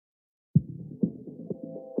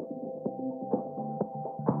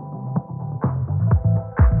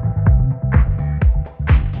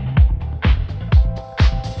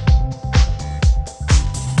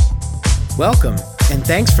Welcome, and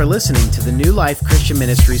thanks for listening to the New Life Christian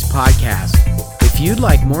Ministries podcast. If you'd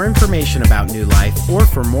like more information about New Life or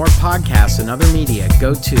for more podcasts and other media,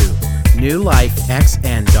 go to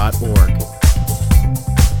newlifexn.org.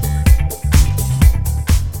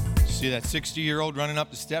 See that 60-year-old running up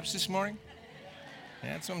the steps this morning?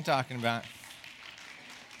 That's what I'm talking about.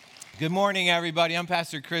 Good morning, everybody. I'm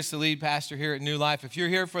Pastor Chris, the lead pastor here at New Life. If you're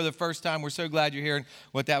here for the first time, we're so glad you're here. And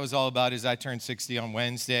what that was all about is I turned 60 on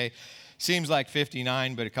Wednesday. Seems like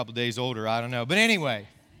 59, but a couple days older. I don't know. But anyway,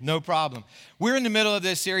 no problem. We're in the middle of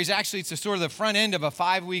this series. Actually, it's sort of the front end of a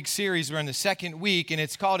 5-week series. We're in the second week, and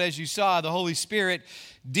it's called, as you saw, the Holy Spirit,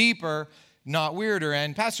 Deeper, Not Weirder.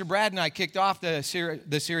 And Pastor Brad and I kicked off the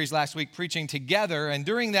series last week preaching together. And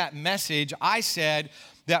during that message, I said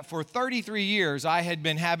that for 33 years, I had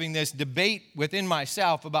been having this debate within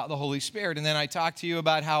myself about the Holy Spirit. And then I talked to you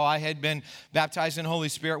about how I had been baptized in the Holy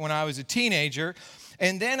Spirit when I was a teenager.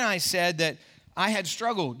 And then I said that I had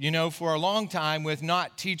struggled, for a long time with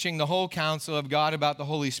not teaching the whole counsel of God about the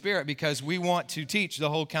Holy Spirit, because we want to teach the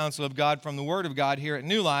whole counsel of God from the Word of God here at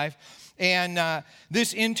New Life. And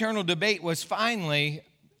this internal debate was finally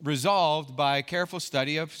resolved by a careful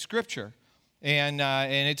study of Scripture. And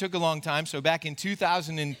it took a long time. So back in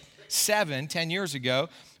 2007, 10 years ago,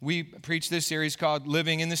 we preached this series called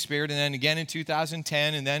Living in the Spirit, and then again in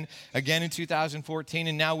 2010, and then again in 2014,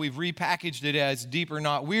 and now we've repackaged it as Deeper,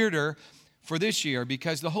 Not Weirder for this year,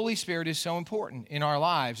 because the Holy Spirit is so important in our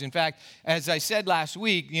lives. In fact, as I said last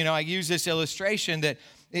week, I use this illustration that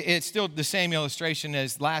it's still the same illustration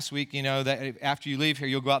as last week, that after you leave here,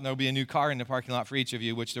 you'll go out and there'll be a new car in the parking lot for each of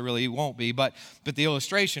you, which there really won't be. But the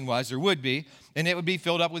illustration was there would be, and it would be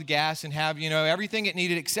filled up with gas and have, everything it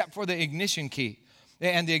needed except for the ignition key.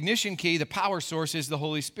 And the ignition key, the power source, is the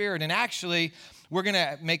Holy Spirit. And actually, we're going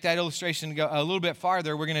to make that illustration go a little bit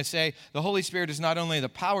farther. We're going to say the Holy Spirit is not only the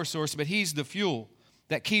power source, but He's the fuel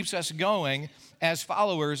that keeps us going as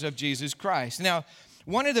followers of Jesus Christ. Now,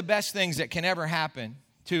 one of the best things that can ever happen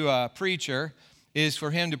to a preacher is for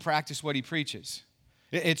him to practice what he preaches.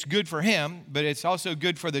 It's good for him, but it's also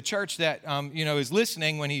good for the church that is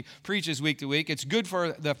listening when he preaches week to week. It's good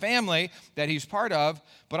for the family that he's part of,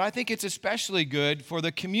 but I think it's especially good for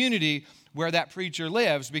the community where that preacher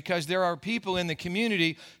lives, because there are people in the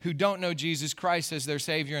community who don't know Jesus Christ as their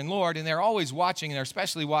Savior and Lord, and they're always watching, and they're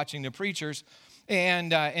especially watching the preachers.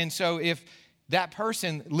 And so if that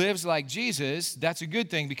person lives like Jesus, that's a good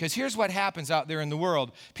thing, because here's what happens out there in the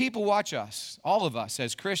world. People watch us, all of us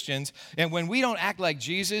as Christians, and when we don't act like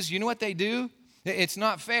Jesus, you know what they do? It's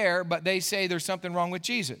not fair, but they say there's something wrong with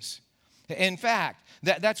Jesus. In fact,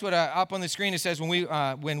 that's what up on the screen it says,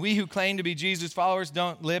 when we who claim to be Jesus followers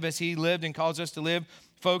don't live as He lived and calls us to live,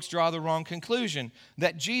 folks draw the wrong conclusion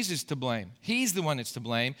that Jesus is to blame. He's the one that's to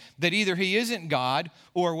blame, that either He isn't God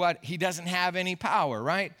or what, He doesn't have any power,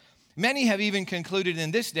 right? Many have even concluded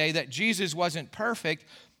in this day that Jesus wasn't perfect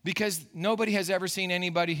because nobody has ever seen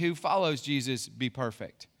anybody who follows Jesus be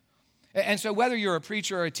perfect. And so whether you're a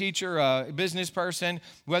preacher or a teacher, a business person,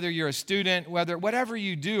 whether you're a student, whatever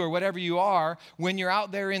you do or whatever you are, when you're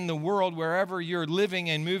out there in the world, wherever you're living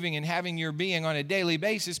and moving and having your being on a daily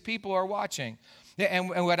basis, people are watching.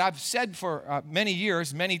 And what I've said for many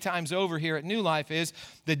years, many times over here at New Life, is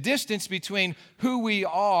the distance between who we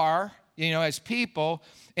are, as people,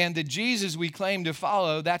 and the Jesus we claim to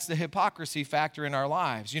follow, that's the hypocrisy factor in our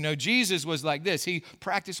lives. Jesus was like this. He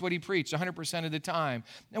practiced what He preached 100% of the time.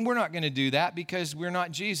 And we're not going to do that because we're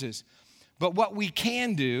not Jesus. But what we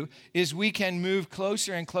can do is we can move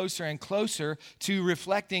closer and closer and closer to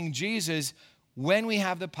reflecting Jesus when we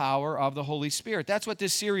have the power of the Holy Spirit. That's what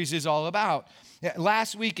this series is all about.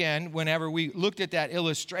 Last weekend, whenever we looked at that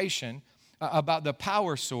illustration about the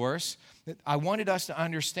power source, I wanted us to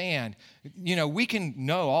understand, we can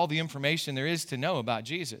know all the information there is to know about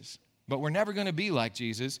Jesus, but we're never going to be like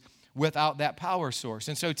Jesus without that power source.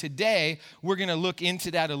 And so today, we're going to look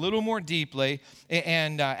into that a little more deeply.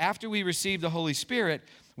 And after we receive the Holy Spirit,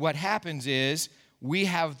 what happens is we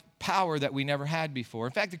have power that we never had before.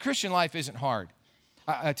 In fact, the Christian life isn't hard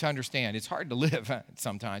to understand. It's hard to live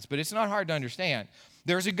sometimes, but it's not hard to understand.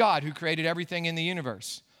 There's a God who created everything in the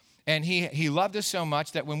universe. And he loved us so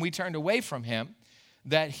much that when we turned away from Him,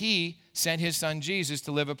 that He sent His Son Jesus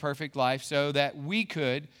to live a perfect life so that we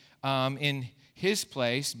could, in His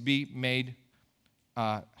place, be made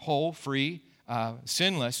whole, free,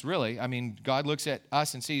 sinless, really. I mean, God looks at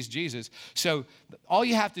us and sees Jesus. So all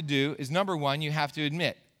you have to do is, number one, you have to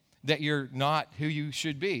admit that you're not who you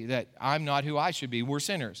should be, that I'm not who I should be. We're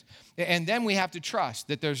sinners. And then we have to trust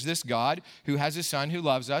that there's this God who has a Son who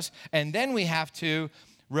loves us. And then we have to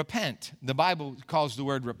repent. The Bible calls the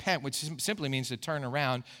word repent, which simply means to turn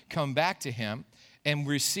around, come back to him, and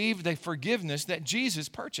receive the forgiveness that Jesus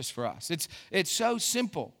purchased for us. It's so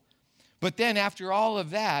simple. But then after all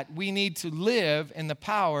of that, we need to live in the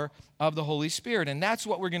power of the Holy Spirit. And that's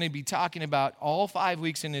what we're going to be talking about all 5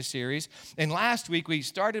 weeks in this series. And last week, we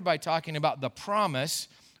started by talking about the promise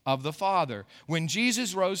of the Father. When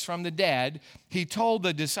Jesus rose from the dead, he told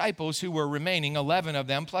the disciples who were remaining, 11 of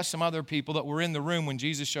them, plus some other people that were in the room when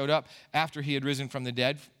Jesus showed up after he had risen from the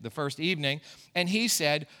dead the first evening, and he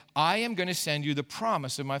said, I am going to send you the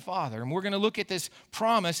promise of my Father. And we're going to look at this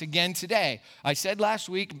promise again today. I said last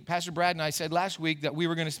week, Pastor Brad and I said last week that we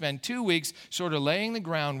were going to spend 2 weeks sort of laying the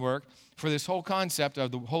groundwork for this whole concept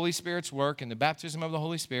of the Holy Spirit's work and the baptism of the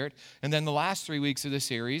Holy Spirit. And then the last 3 weeks of the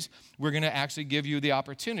series, we're going to actually give you the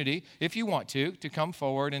opportunity, if you want to come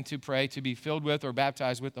forward and to pray to be filled with or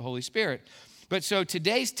baptized with the Holy Spirit. But so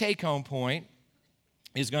today's take-home point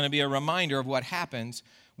is going to be a reminder of what happens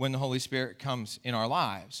when the Holy Spirit comes in our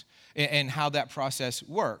lives and how that process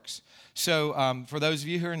works. So for those of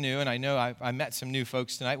you who are new, and I know I met some new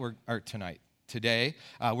folks today.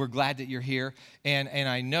 We're glad that you're here. And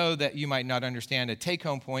I know that you might not understand a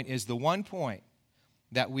take-home point is the one point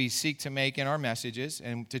that we seek to make in our messages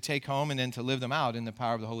and to take home and then to live them out in the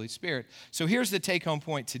power of the Holy Spirit. So here's the take-home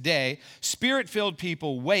point today. Spirit-filled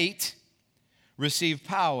people wait, receive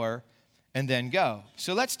power, and then go.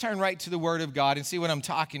 So let's turn right to the Word of God and see what I'm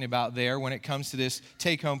talking about there when it comes to this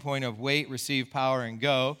take-home point of wait, receive power, and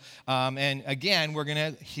go. And again, we're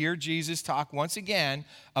going to hear Jesus talk once again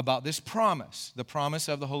about this promise, the promise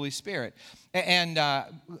of the Holy Spirit. And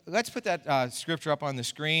let's put that scripture up on the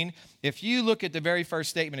screen. If you look at the very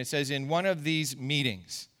first statement, it says, in one of these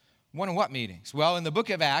meetings. One of what meetings? Well, in the book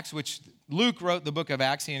of Acts, which Luke wrote the book of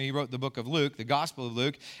Acts, and he wrote the book of Luke, the Gospel of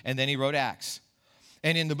Luke, and then he wrote Acts.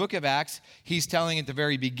 And in the book of Acts, he's telling at the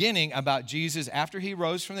very beginning about Jesus. After he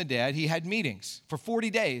rose from the dead, he had meetings for 40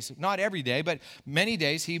 days. Not every day, but many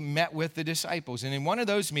days he met with the disciples. And in one of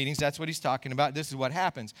those meetings, that's what he's talking about. This is what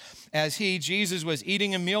happens. As Jesus was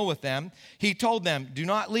eating a meal with them, he told them, do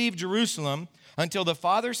not leave Jerusalem until the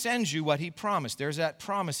Father sends you what he promised. There's that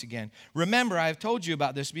promise again. Remember, I have told you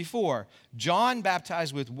about this before. John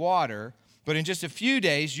baptized with water, but in just a few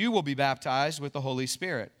days, you will be baptized with the Holy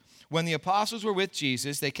Spirit. When the apostles were with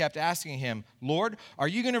Jesus, they kept asking him, Lord, are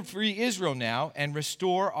you going to free Israel now and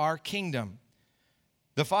restore our kingdom?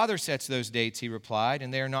 The Father sets those dates, he replied,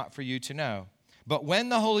 and they are not for you to know. But when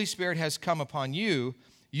the Holy Spirit has come upon you,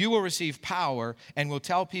 you will receive power and will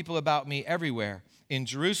tell people about me everywhere, in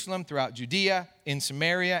Jerusalem, throughout Judea, in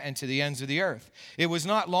Samaria, and to the ends of the earth. It was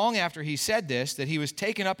not long after he said this that he was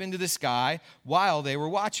taken up into the sky while they were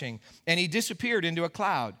watching, and he disappeared into a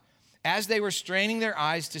cloud. As they were straining their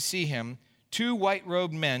eyes to see him, 2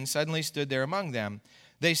 white-robed men suddenly stood there among them.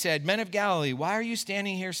 They said, Men of Galilee, why are you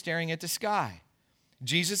standing here staring at the sky?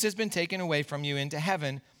 Jesus has been taken away from you into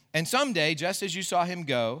heaven, and someday, just as you saw him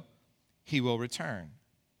go, he will return.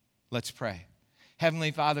 Let's pray. Heavenly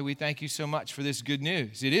Father, we thank you so much for this good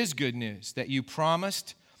news. It is good news that you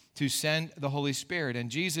promised to send the Holy Spirit, and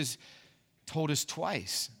Jesus told us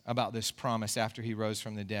twice about this promise after he rose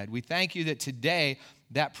from the dead. We thank you that today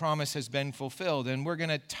that promise has been fulfilled, and we're going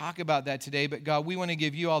to talk about that today. But God, we want to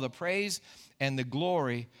give you all the praise and the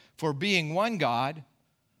glory for being one God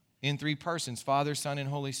in 3 persons, Father, Son, and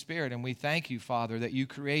Holy Spirit. And we thank you, Father, that you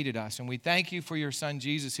created us. And we thank you for your Son,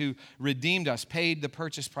 Jesus, who redeemed us, paid the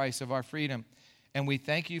purchase price of our freedom. And we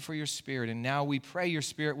thank you for your Spirit. And now we pray your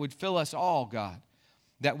Spirit would fill us all, God,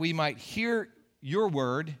 that we might hear your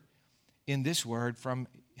word in this word from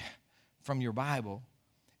your Bible,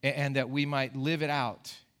 and that we might live it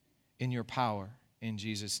out in your power. In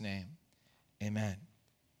Jesus' name, amen.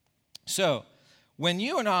 So, when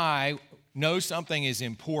you and I know something is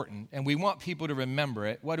important and we want people to remember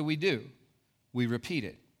it, what do? We repeat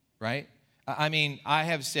it, right? I mean, I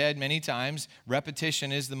have said many times,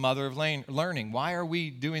 repetition is the mother of learning. Why are we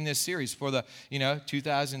doing this series for the,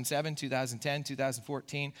 2007, 2010,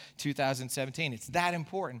 2014, 2017? It's that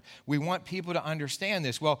important. We want people to understand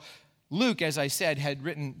this. Well, Luke, as I said, had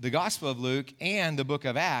written the Gospel of Luke and the book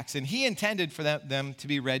of Acts, and he intended for them to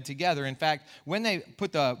be read together. In fact, when they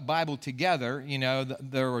put the Bible together,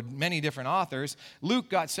 there were many different authors. Luke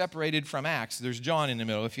got separated from Acts. There's John in the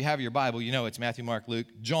middle. If you have your Bible, you know it's Matthew, Mark, Luke,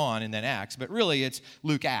 John, and then Acts. But really, it's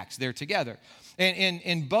Luke, Acts. They're together. And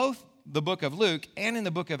in both the book of Luke and in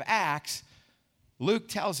the book of Acts, Luke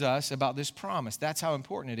tells us about this promise. That's how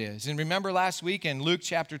important it is. And remember last week in Luke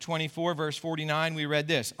chapter 24, verse 49, we read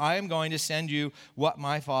this, I am going to send you what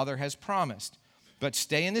my Father has promised, but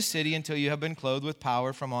stay in the city until you have been clothed with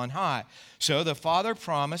power from on high. So the Father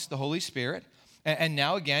promised the Holy Spirit, And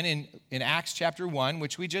now again, in Acts chapter 1,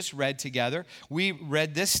 which we just read together, we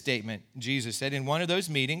read this statement. Jesus said, in one of those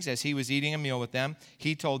meetings, as he was eating a meal with them,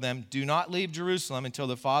 he told them, do not leave Jerusalem until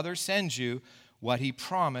the Father sends you what he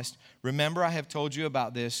promised. Remember, I have told you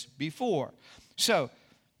about this before. So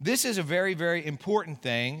this is a very, very important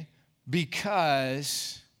thing,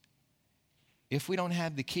 because if we don't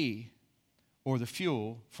have the key or the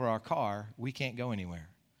fuel for our car, we can't go anywhere.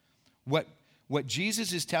 What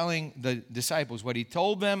Jesus is telling the disciples, what he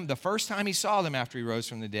told them the first time he saw them after he rose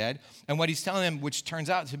from the dead, and what he's telling them, which turns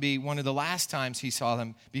out to be one of the last times he saw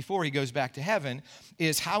them before he goes back to heaven,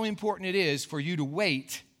 is how important it is for you to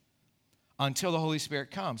wait until the Holy Spirit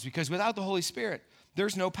comes. Because without the Holy Spirit,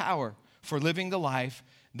 there's no power for living the life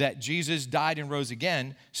that Jesus died and rose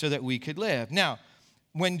again so that we could live. Now,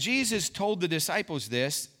 when Jesus told the disciples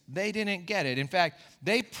this, they didn't get it. In fact,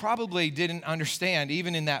 they probably didn't understand,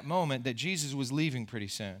 even in that moment, that Jesus was leaving pretty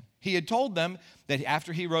soon. He had told them that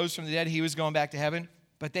after he rose from the dead, he was going back to heaven,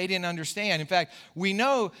 but they didn't understand. In fact, we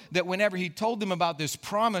know that whenever he told them about this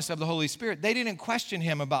promise of the Holy Spirit, they didn't question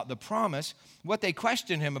him about the promise. What they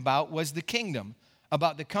questioned him about was the kingdom,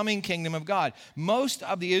 about the coming kingdom of God. Most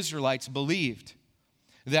of the Israelites believed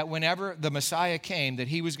that whenever the Messiah came, that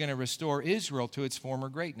he was going to restore Israel to its former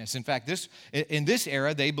greatness. In fact, in this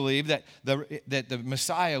era, they believed that the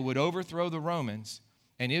Messiah would overthrow the Romans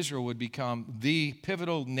and Israel would become the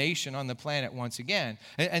pivotal nation on the planet once again.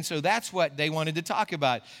 And so that's what they wanted to talk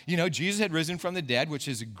about. You know, Jesus had risen from the dead, which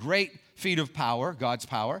is a great feat of power, God's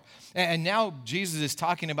power. And now Jesus is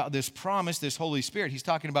talking about this promise, this Holy Spirit. He's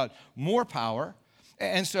talking about more power.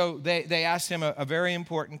 And so they asked him a very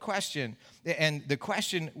important question. And the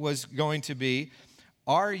question was going to be,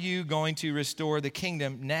 are you going to restore the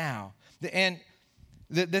kingdom now? And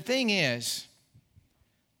the thing is,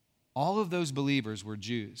 all of those believers were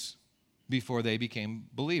Jews before they became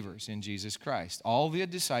believers in Jesus Christ. All the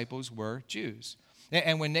disciples were Jews.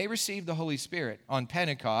 And when they received the Holy Spirit on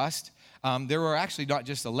Pentecost, there were actually not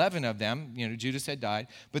just 11 of them, you know, Judas had died,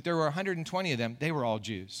 but there were 120 of them. They were all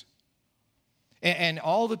Jews. And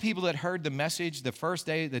all the people that heard the message the first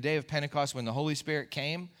day, the day of Pentecost when the Holy Spirit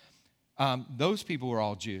came, those people were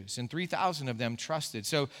all Jews. And 3,000 of them trusted.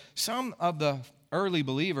 So some of the early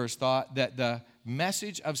believers thought that the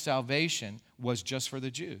message of salvation was just for the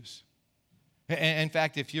Jews. In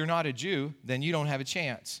fact, if you're not a Jew, then you don't have a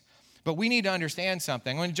chance. But we need to understand something.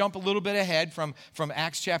 I'm going to jump a little bit ahead from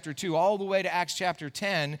Acts chapter 2 all the way to Acts chapter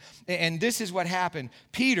 10. And this is what happened.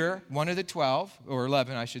 Peter, one of the 12, or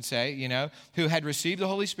 11, I should say, you know, who had received the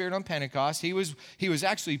Holy Spirit on Pentecost, he was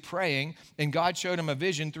actually praying, and God showed him a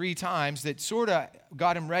vision 3 times that sort of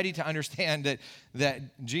got him ready to understand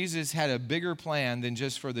that Jesus had a bigger plan than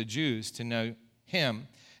just for the Jews to know him.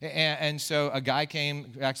 And so a guy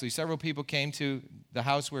came, actually several people came to the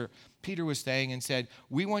house where Peter was staying and said,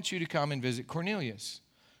 we want you to come and visit Cornelius.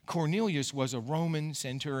 Cornelius was a Roman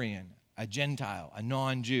centurion, a Gentile, a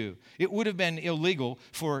non-Jew. It would have been illegal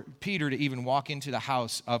for Peter to even walk into the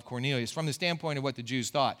house of Cornelius from the standpoint of what the Jews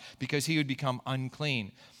thought, because he would become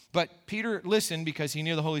unclean. But Peter listened because he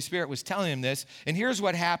knew the Holy Spirit was telling him this. And here's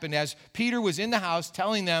what happened. As Peter was in the house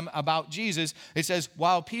telling them about Jesus, it says,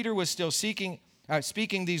 while Peter was still speaking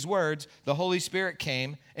these words, the Holy Spirit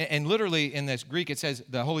came, and literally in this Greek it says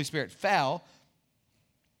the Holy Spirit fell,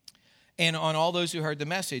 and on all those who heard the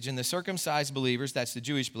message. And the circumcised believers, that's the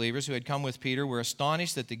Jewish believers who had come with Peter, were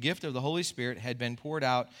astonished that the gift of the Holy Spirit had been poured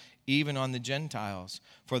out even on the Gentiles,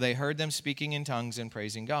 for they heard them speaking in tongues and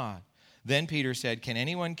praising God. Then Peter said, can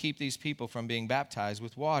anyone keep these people from being baptized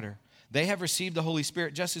with water? They have received the Holy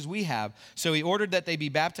Spirit just as we have. So he ordered that they be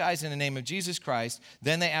baptized in the name of Jesus Christ.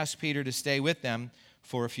 Then they asked Peter to stay with them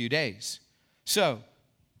for a few days. So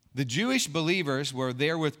the Jewish believers were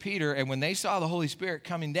there with Peter, and when they saw the Holy Spirit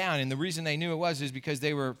coming down, and the reason they knew it was is because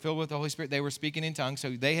they were filled with the Holy Spirit, they were speaking in tongues, so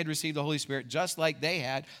they had received the Holy Spirit just like they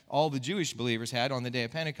had, all the Jewish believers had on the day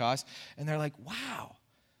of Pentecost. And they're like, wow,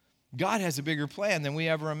 God has a bigger plan than we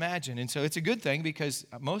ever imagined. And so it's a good thing, because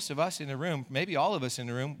most of us in the room, maybe all of us in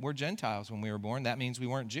the room, were Gentiles when we were born. That means we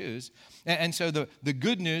weren't Jews. And so the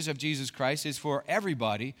good news of Jesus Christ is for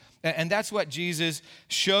everybody. And that's what Jesus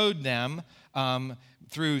showed them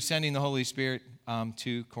through sending the Holy Spirit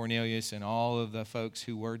to Cornelius and all of the folks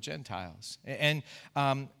who were Gentiles. And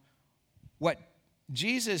what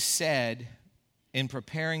Jesus said in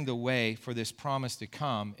preparing the way for this promise to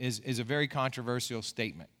come is a very controversial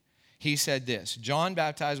statement. He said this, John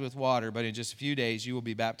baptized with water, but in just a few days you will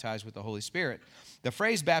be baptized with the Holy Spirit. The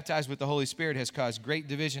phrase baptized with the Holy Spirit has caused great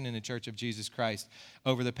division in the Church of Jesus Christ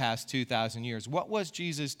over the past 2,000 years. What was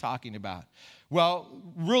Jesus talking about? Well,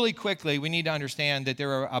 really quickly, we need to understand that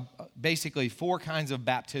there are basically 4 kinds of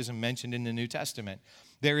baptism mentioned in the New Testament.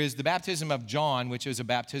 There is the baptism of John, which is a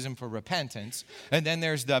baptism for repentance. And then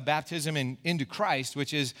there's the baptism into Christ,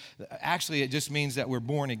 which is actually, it just means that we're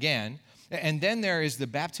born again. And then there is the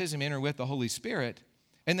baptism in or with the Holy Spirit.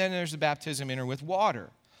 And then there's the baptism in or with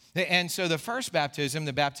water. And so the first baptism,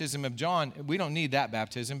 the baptism of John, we don't need that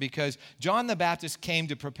baptism because John the Baptist came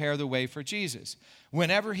to prepare the way for Jesus.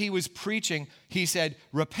 Whenever he was preaching, he said,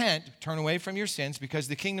 repent, turn away from your sins because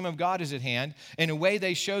the kingdom of God is at hand. And a way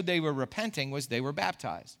they showed they were repenting was they were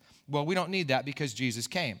baptized. Well, we don't need that because Jesus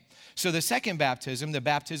came. So the second baptism, the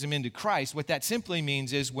baptism into Christ, what that simply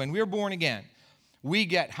means is when we're born again, we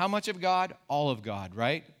get how much of God? All of God,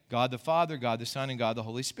 right? God the Father, God the Son, and God the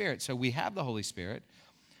Holy Spirit. So we have the Holy Spirit.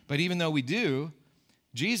 But even though we do,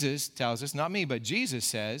 Jesus tells us, not me, but Jesus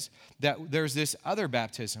says that there's this other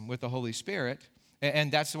baptism with the Holy Spirit,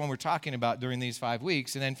 and that's the one we're talking about during these 5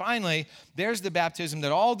 weeks. And then finally, there's the baptism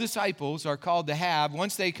that all disciples are called to have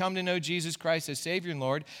once they come to know Jesus Christ as Savior and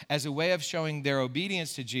Lord, as a way of showing their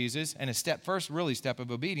obedience to Jesus. And first step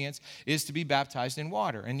of obedience is to be baptized in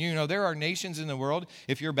water. And you know, there are nations in the world,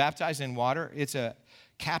 if you're baptized in water, it's a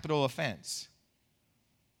capital offense.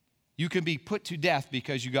 You can be put to death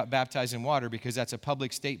because you got baptized in water because that's a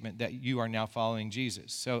public statement that you are now following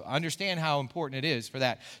Jesus. So understand how important it is for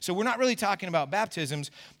that. So we're not really talking about baptisms,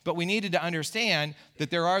 but we needed to understand that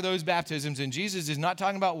there are those baptisms, and Jesus is not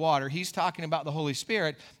talking about water. He's talking about the Holy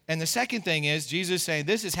Spirit. And the second thing is Jesus is saying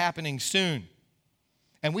this is happening soon.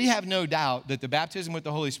 And we have no doubt that the baptism with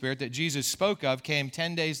the Holy Spirit that Jesus spoke of came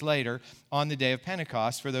 10 days later on the day of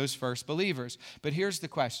Pentecost for those first believers. But here's the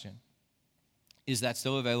question. Is that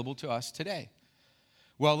still available to us today?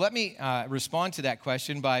 Well, let me respond to that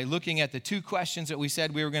question by looking at the 2 questions that we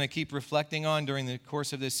said we were going to keep reflecting on during the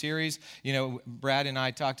course of this series. You know, Brad and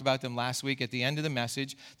I talked about them last week at the end of the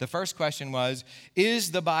message. The first question was,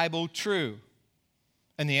 is the Bible true?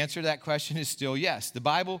 And the answer to that question is still yes. The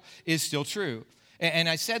Bible is still true. And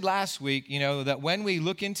I said last week, you know, that when we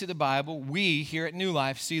look into the Bible, we here at New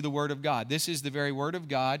Life see the Word of God. This is the very Word of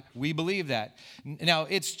God. We believe that. Now,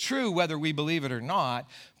 it's true whether we believe it or not,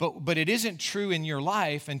 but it isn't true in your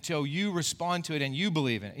life until you respond to it and you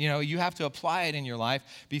believe it. You know, you have to apply it in your life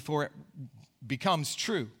before it becomes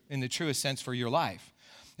true in the truest sense for your life.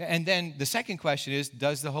 And then the second question is,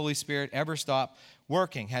 does the Holy Spirit ever stop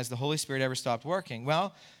working? Has the Holy Spirit ever stopped working?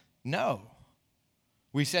 Well, no.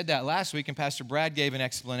 We said that last week, and Pastor Brad gave an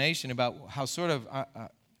explanation about how sort of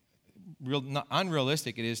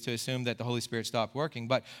unrealistic it is to assume that the Holy Spirit stopped working.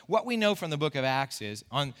 But what we know from the book of Acts is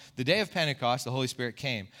on the day of Pentecost, the Holy Spirit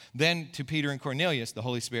came. Then to Peter and Cornelius, the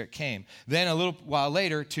Holy Spirit came. Then a little while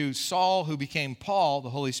later to Saul, who became Paul, the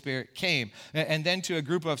Holy Spirit came. And then to a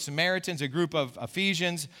group of Samaritans, a group of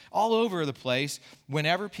Ephesians, all over the place.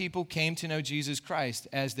 Whenever people came to know Jesus Christ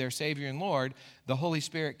as their Savior and Lord, the Holy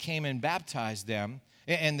Spirit came and baptized them.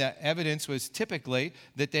 And the evidence was typically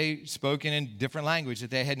that they spoke in a different language that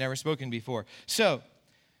they had never spoken before. So,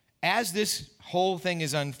 as this whole thing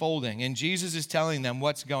is unfolding and Jesus is telling them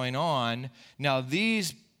what's going on, now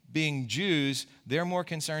these being Jews, they're more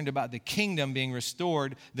concerned about the kingdom being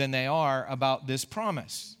restored than they are about this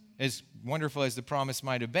promise, as wonderful as the promise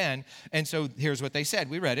might have been. And so here's what they said.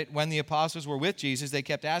 We read it. When the apostles were with Jesus, they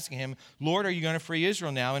kept asking him, Lord, are you going to free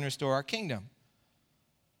Israel now and restore our kingdom?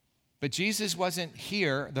 But Jesus wasn't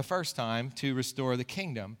here the first time to restore the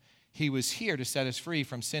kingdom. He was here to set us free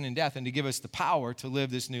from sin and death and to give us the power to live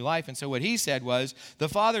this new life. And so what he said was, the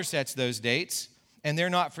Father sets those dates, and they're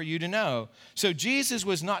not for you to know. So Jesus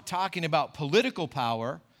was not talking about political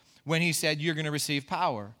power when he said, you're going to receive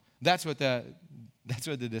power. That's what the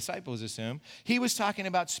disciples assume. He was talking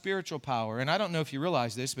about spiritual power. And I don't know if you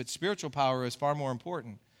realize this, but spiritual power is far more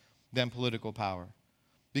important than political power.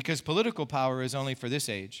 Because political power is only for this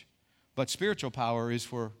age. But spiritual power is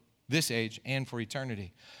for this age and for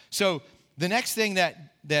eternity. So the next thing that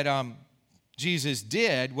Jesus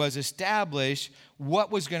did was establish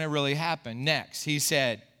what was going to really happen next. He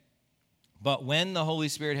said, but when the Holy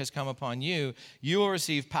Spirit has come upon you, you will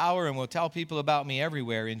receive power and will tell people about me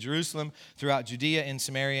everywhere, in Jerusalem, throughout Judea, in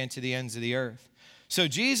Samaria, and to the ends of the earth. So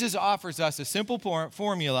Jesus offers us a simple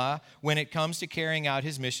formula when it comes to carrying out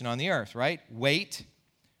his mission on the earth, right? Wait,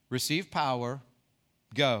 receive power,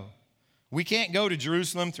 go. We can't go to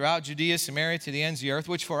Jerusalem, throughout Judea, Samaria, to the ends of the earth,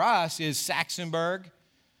 which for us is Saxonburg,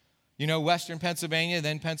 you know, western Pennsylvania,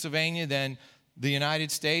 then the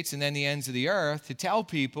United States and then the ends of the earth to tell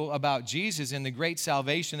people about Jesus and the great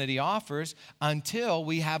salvation that he offers until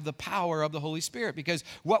we have the power of the Holy Spirit. Because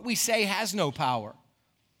what we say has no power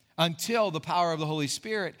until the power of the Holy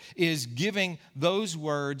Spirit is giving those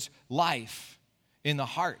words life in the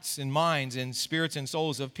hearts and minds and spirits and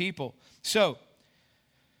souls of people. So,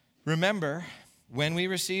 remember, when we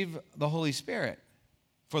receive the Holy Spirit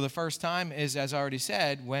for the first time is, as I already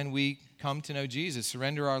said, when we come to know Jesus,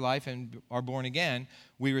 surrender our life and are born again,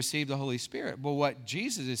 we receive the Holy Spirit. But what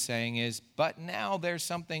Jesus is saying is, but now there's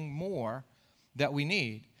something more that we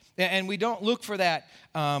need. And we don't look for that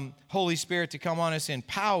Holy Spirit to come on us in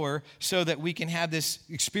power so that we can have this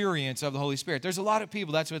experience of the Holy Spirit. There's a lot of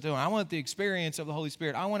people, that's what they're doing. I want the experience of the Holy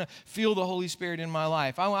Spirit. I want to feel the Holy Spirit in my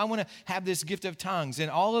life. I want to have this gift of tongues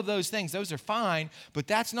and all of those things. Those are fine, but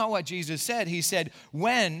that's not what Jesus said. He said,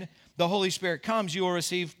 when the Holy Spirit comes, you will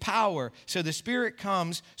receive power. So the Spirit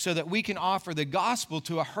comes so that we can offer the gospel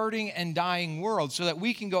to a hurting and dying world, so that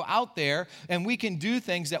we can go out there and we can do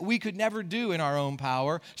things that we could never do in our own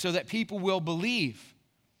power, so that people will believe.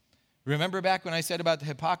 Remember back when I said about the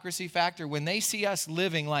hypocrisy factor? When they see us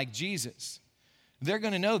living like Jesus, they're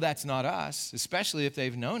going to know that's not us, especially if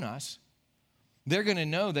they've known us. They're going to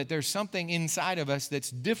know that there's something inside of us that's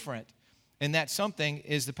different. And that something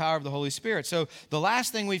is the power of the Holy Spirit. So the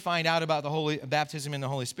last thing we find out about the holy baptism in the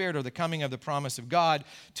Holy Spirit, or the coming of the promise of God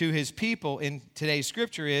to his people in today's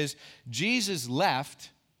scripture, is Jesus left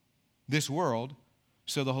this world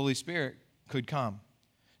so the Holy Spirit could come.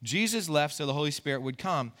 Jesus left so the Holy Spirit would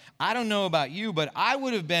come. I don't know about you, but I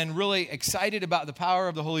would have been really excited about the power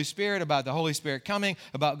of the Holy Spirit, about the Holy Spirit coming,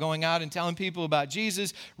 about going out and telling people about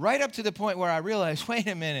Jesus, right up to the point where I realized, wait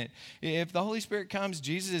a minute, if the Holy Spirit comes,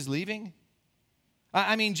 Jesus is leaving?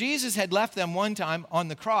 I mean, Jesus had left them one time on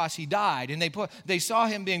the cross. He died, and they saw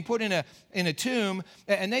him being put in a tomb,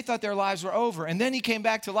 and they thought their lives were over. And then he came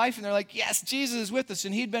back to life, and they're like, yes, Jesus is with us.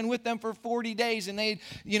 And he'd been with them for 40 days, and they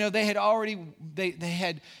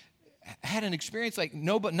had had an experience like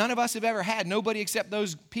none of us have ever had. Nobody except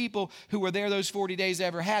those people who were there those 40 days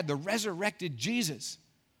ever had. The resurrected Jesus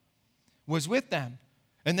was with them.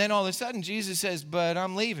 And then all of a sudden, Jesus says, but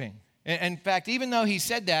I'm leaving. In fact, even though he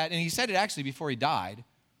said that, and he said it actually before he died,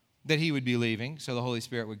 that he would be leaving so the Holy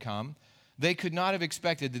Spirit would come, they could not have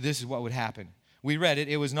expected that this is what would happen. We read it.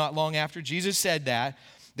 It was not long after Jesus said that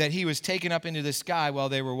he was taken up into the sky while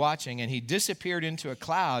they were watching, and he disappeared into a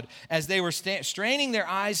cloud. As they were straining their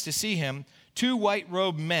eyes to see him, two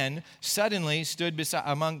white-robed men suddenly stood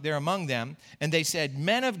among them, and they said,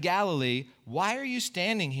 Men of Galilee, why are you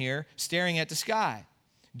standing here staring at the sky?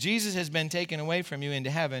 Jesus has been taken away from you into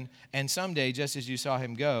heaven, and someday, just as you saw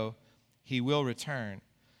him go, he will return.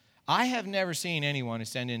 I have never seen anyone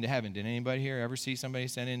ascend into heaven. Did anybody here ever see somebody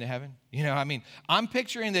ascend into heaven? I'm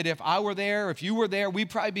picturing that if I were there, if you were there, we'd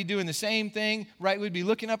probably be doing the same thing, right? We'd be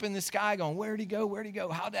looking up in the sky going, where'd he go? Where'd he go?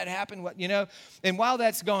 How'd that happen? And while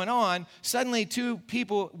that's going on, suddenly two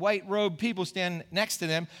people, white-robed people stand next to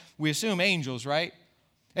them. We assume angels, right?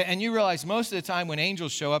 And you realize most of the time when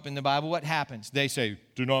angels show up in the Bible, what happens? They say,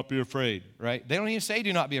 do not be afraid, right? They don't even say,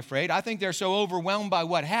 do not be afraid. I think they're so overwhelmed by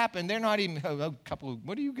what happened, they're not even,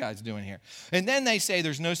 what are you guys doing here? And then they say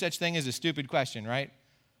there's no such thing as a stupid question, right?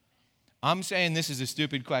 I'm saying this is a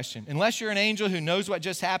stupid question. Unless you're an angel who knows what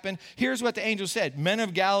just happened, here's what the angel said. Men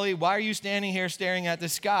of Galilee, why are you standing here staring at the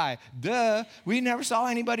sky? Duh, we never saw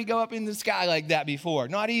anybody go up in the sky like that before,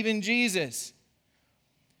 not even Jesus.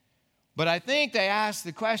 But I think they asked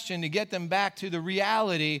the question to get them back to the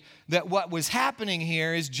reality that what was happening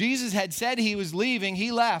here is Jesus had said he was leaving,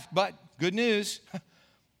 he left, but good news,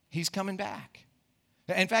 he's coming back.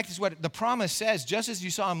 In fact, it's what the promise says, just as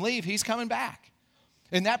you saw him leave, he's coming back.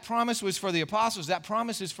 And that promise was for the apostles, that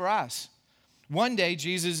promise is for us. One day,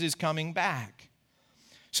 Jesus is coming back.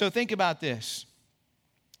 So think about this.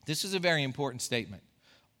 This is a very important statement.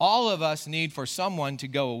 All of us need for someone to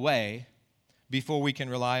go away before we can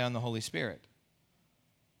rely on the Holy Spirit.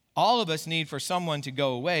 All of us need for someone to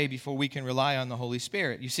go away before we can rely on the Holy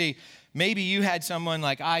Spirit. You see, maybe you had someone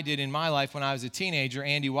like I did in my life when I was a teenager,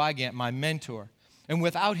 Andy Wygant, my mentor. And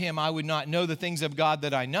without him, I would not know the things of God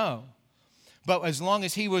that I know. But as long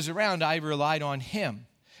as he was around, I relied on him.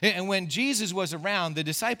 And when Jesus was around, the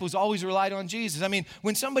disciples always relied on Jesus. I mean,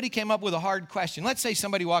 when somebody came up with a hard question, let's say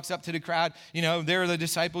somebody walks up to the crowd, they're the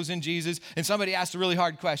disciples and Jesus, and somebody asked a really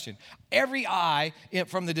hard question. Every eye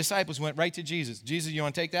from the disciples went right to Jesus. Jesus, you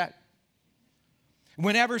want to take that?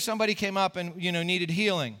 Whenever somebody came up and, needed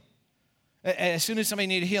healing, as soon as somebody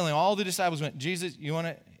needed healing, all the disciples went, Jesus, you want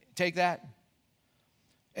to take that?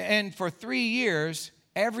 And for 3 years,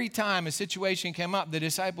 every time a situation came up, the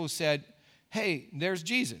disciples said, hey, there's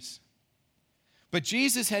Jesus. But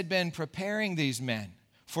Jesus had been preparing these men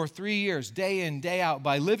for 3 years, day in, day out,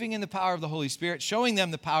 by living in the power of the Holy Spirit, showing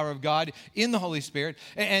them the power of God in the Holy Spirit,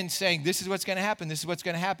 and saying, this is what's going to happen, this is what's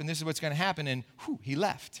going to happen, this is what's going to happen. And he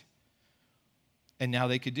left. And now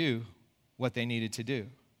they could do what they needed to do.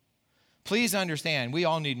 Please understand, we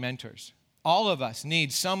all need mentors. All of us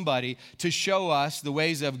need somebody to show us the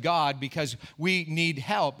ways of God because we need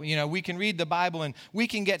help. You know, we can read the Bible and we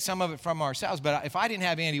can get some of it from ourselves. But if I didn't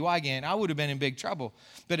have Andy Wygant, I would have been in big trouble.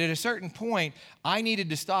 But at a certain point, I needed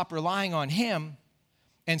to stop relying on him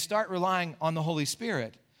and start relying on the Holy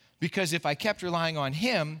Spirit. Because if I kept relying on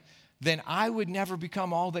him, then I would never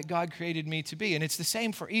become all that God created me to be. And it's the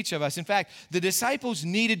same for each of us. In fact, the disciples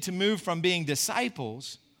needed to move from being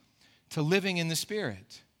disciples to living in the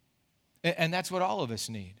Spirit. And that's what all of us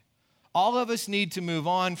need. All of us need to move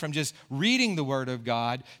on from just reading the Word of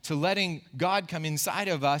God to letting God come inside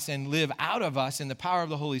of us and live out of us in the power of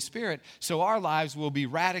the Holy Spirit so our lives will be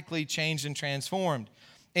radically changed and transformed.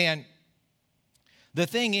 And the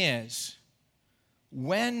thing is,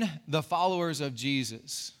 when the followers of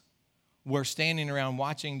Jesus were standing around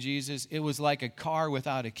watching Jesus, it was like a car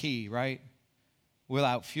without a key, right?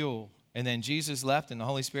 Without fuel. And then Jesus left and the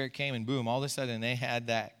Holy Spirit came and boom, all of a sudden they had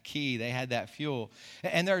that key, they had that fuel.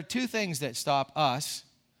 And there are two things that stop us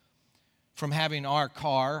from having our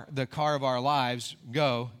car, the car of our lives,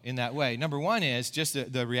 go in that way. Number one is just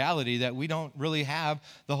the reality that we don't really have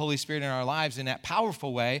the Holy Spirit in our lives in that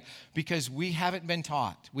powerful way because we haven't been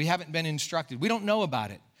taught. We haven't been instructed. We don't know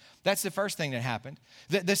about it. That's the first thing that happened.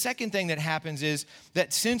 The second thing that happens is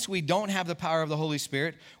that since we don't have the power of the Holy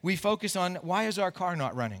Spirit, we focus on why is our car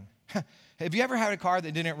not running? Have you ever had a car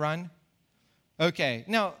that didn't run? Okay,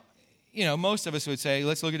 now, you know, most of us would say,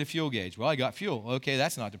 let's look at the fuel gauge. Well, I got fuel. Okay,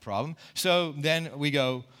 that's not the problem. So then we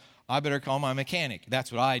go, I better call my mechanic. That's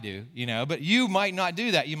what I do, you know. But you might not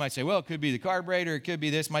do that. You might say, well, it could be the carburetor, it could be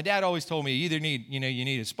this. My dad always told me you either need, you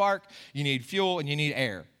need a spark, you need fuel, and you need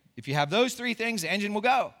air. If you have those three things, the engine will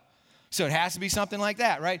go. So it has to be something like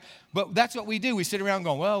that, right? But that's what we do. We sit around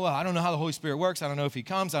going, well, I don't know how the Holy Spirit works. I don't know if he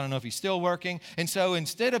comes. I don't know if he's still working. And so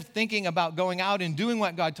instead of thinking about going out and doing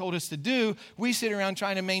what God told us to do, we sit around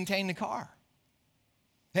trying to maintain the car.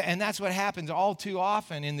 And that's what happens all too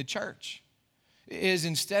often in the church, is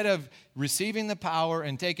instead of receiving the power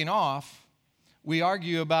and taking off, we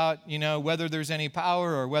argue about, whether there's any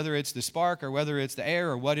power or whether it's the spark or whether it's the air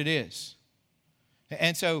or what it is.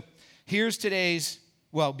 And so here's today's.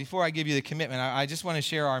 Well, before I give you the commitment, I just want to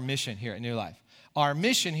share our mission here at New Life. Our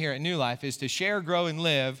mission here at New Life is to share, grow, and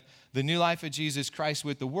live the new life of Jesus Christ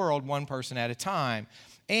with the world, one person at a time.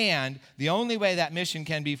 And the only way that mission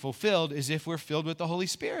can be fulfilled is if we're filled with the Holy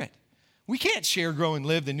Spirit. We can't share, grow, and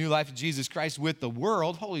live the new life of Jesus Christ with the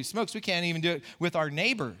world. Holy smokes, we can't even do it with our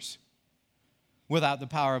neighbors without the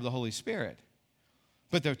power of the Holy Spirit.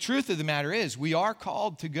 But the truth of the matter is, we are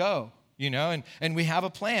called to go. And we have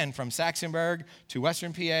a plan from Saxonburg to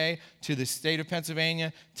Western PA to the state of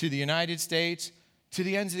Pennsylvania to the United States to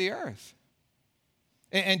the ends of the earth.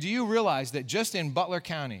 And do you realize that just in Butler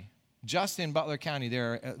County,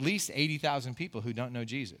 there are at least 80,000 people who don't know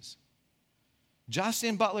Jesus? Just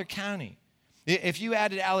in Butler County. If you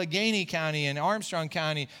added Allegheny County and Armstrong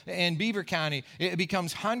County and Beaver County, it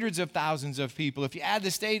becomes hundreds of thousands of people. If you add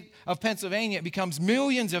the state of Pennsylvania, it becomes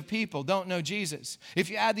millions of people don't know Jesus.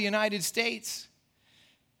 If you add the United States,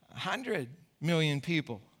 100 million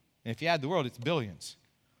people. And if you add the world, it's billions.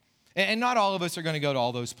 And not all of us are going to go to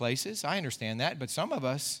all those places. I understand that. But some of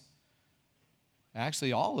us,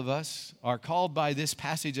 actually all of us, are called by this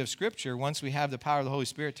passage of Scripture, once we have the power of the Holy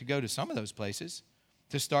Spirit, to go to some of those places,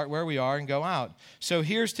 to start where we are and go out. So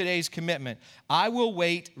here's today's commitment. I will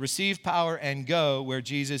wait, receive power, and go where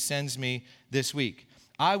Jesus sends me this week.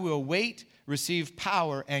 I will wait, receive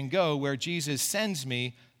power, and go where Jesus sends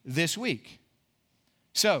me this week.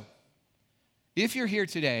 So, if you're here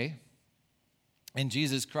today and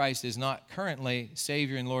Jesus Christ is not currently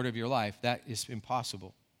Savior and Lord of your life, that is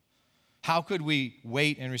impossible. How could we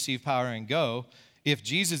wait and receive power and go if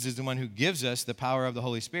Jesus is the one who gives us the power of the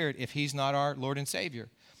Holy Spirit, if he's not our Lord and Savior?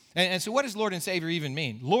 And so what does Lord and Savior even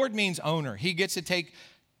mean? Lord means owner. He gets to take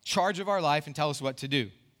charge of our life and tell us what to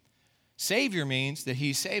do. Savior means that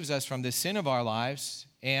he saves us from the sin of our lives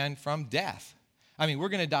and from death. I mean, we're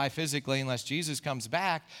going to die physically unless Jesus comes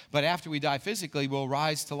back, but after we die physically, we'll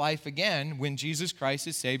rise to life again when Jesus Christ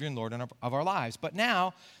is Savior and Lord of our lives. But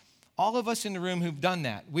now, all of us in the room who've done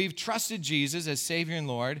that, we've trusted Jesus as Savior and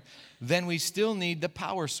Lord, then we still need the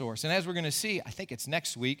power source. And as we're going to see, I think it's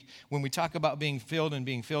next week, when we talk about being filled and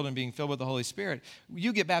being filled and being filled with the Holy Spirit,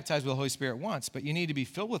 you get baptized with the Holy Spirit once, but you need to be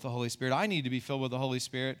filled with the Holy Spirit. I need to be filled with the Holy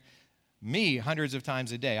Spirit, hundreds of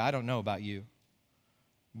times a day. I don't know about you.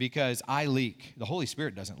 because I leak. The Holy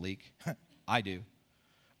Spirit doesn't leak. I do.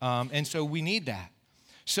 And so we need that.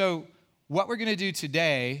 So what we're going to do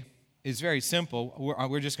today is very simple.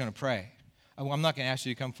 We're just going to pray. I'm not going to ask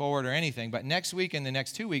you to come forward or anything, but next week and the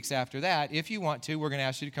next 2 weeks after that, if you want to, we're going to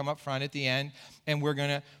ask you to come up front at the end, and we're going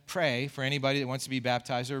to pray for anybody that wants to be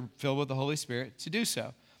baptized or filled with the Holy Spirit to do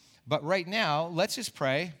so. But right now, let's just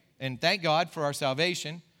pray and thank God for our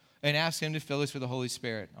salvation and ask him to fill us with the Holy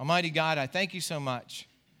Spirit. Almighty God, I thank you so much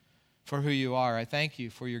for who you are. I thank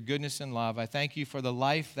you for your goodness and love. I thank you for the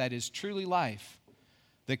life that is truly life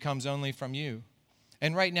that comes only from you.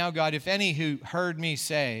 And right now, God, if any who heard me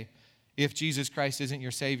say, if Jesus Christ isn't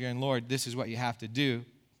your Savior and Lord, this is what you have to do,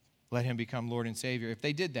 let him become Lord and Savior. If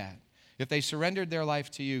they did that, if they surrendered their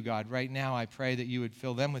life to you, God, right now I pray that you would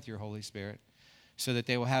fill them with your Holy Spirit so that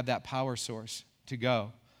they will have that power source to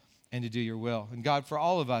go and to do your will. And God, for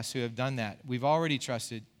all of us who have done that, we've already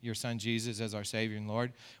trusted your Son Jesus as our Savior and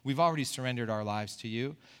Lord. We've already surrendered our lives to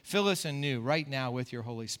you. Fill us anew right now with your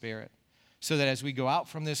Holy Spirit so that as we go out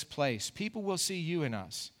from this place, people will see you in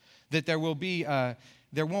us, that there won't be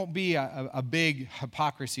a big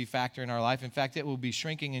hypocrisy factor in our life. In fact, it will be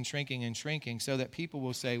shrinking and shrinking and shrinking so that people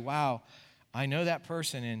will say, wow, I know that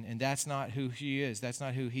person, and that's not who she is. That's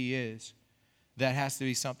not who he is. That has to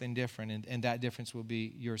be something different, and that difference will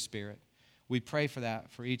be your Spirit. We pray for that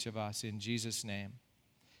for each of us in Jesus' name.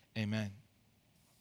 Amen.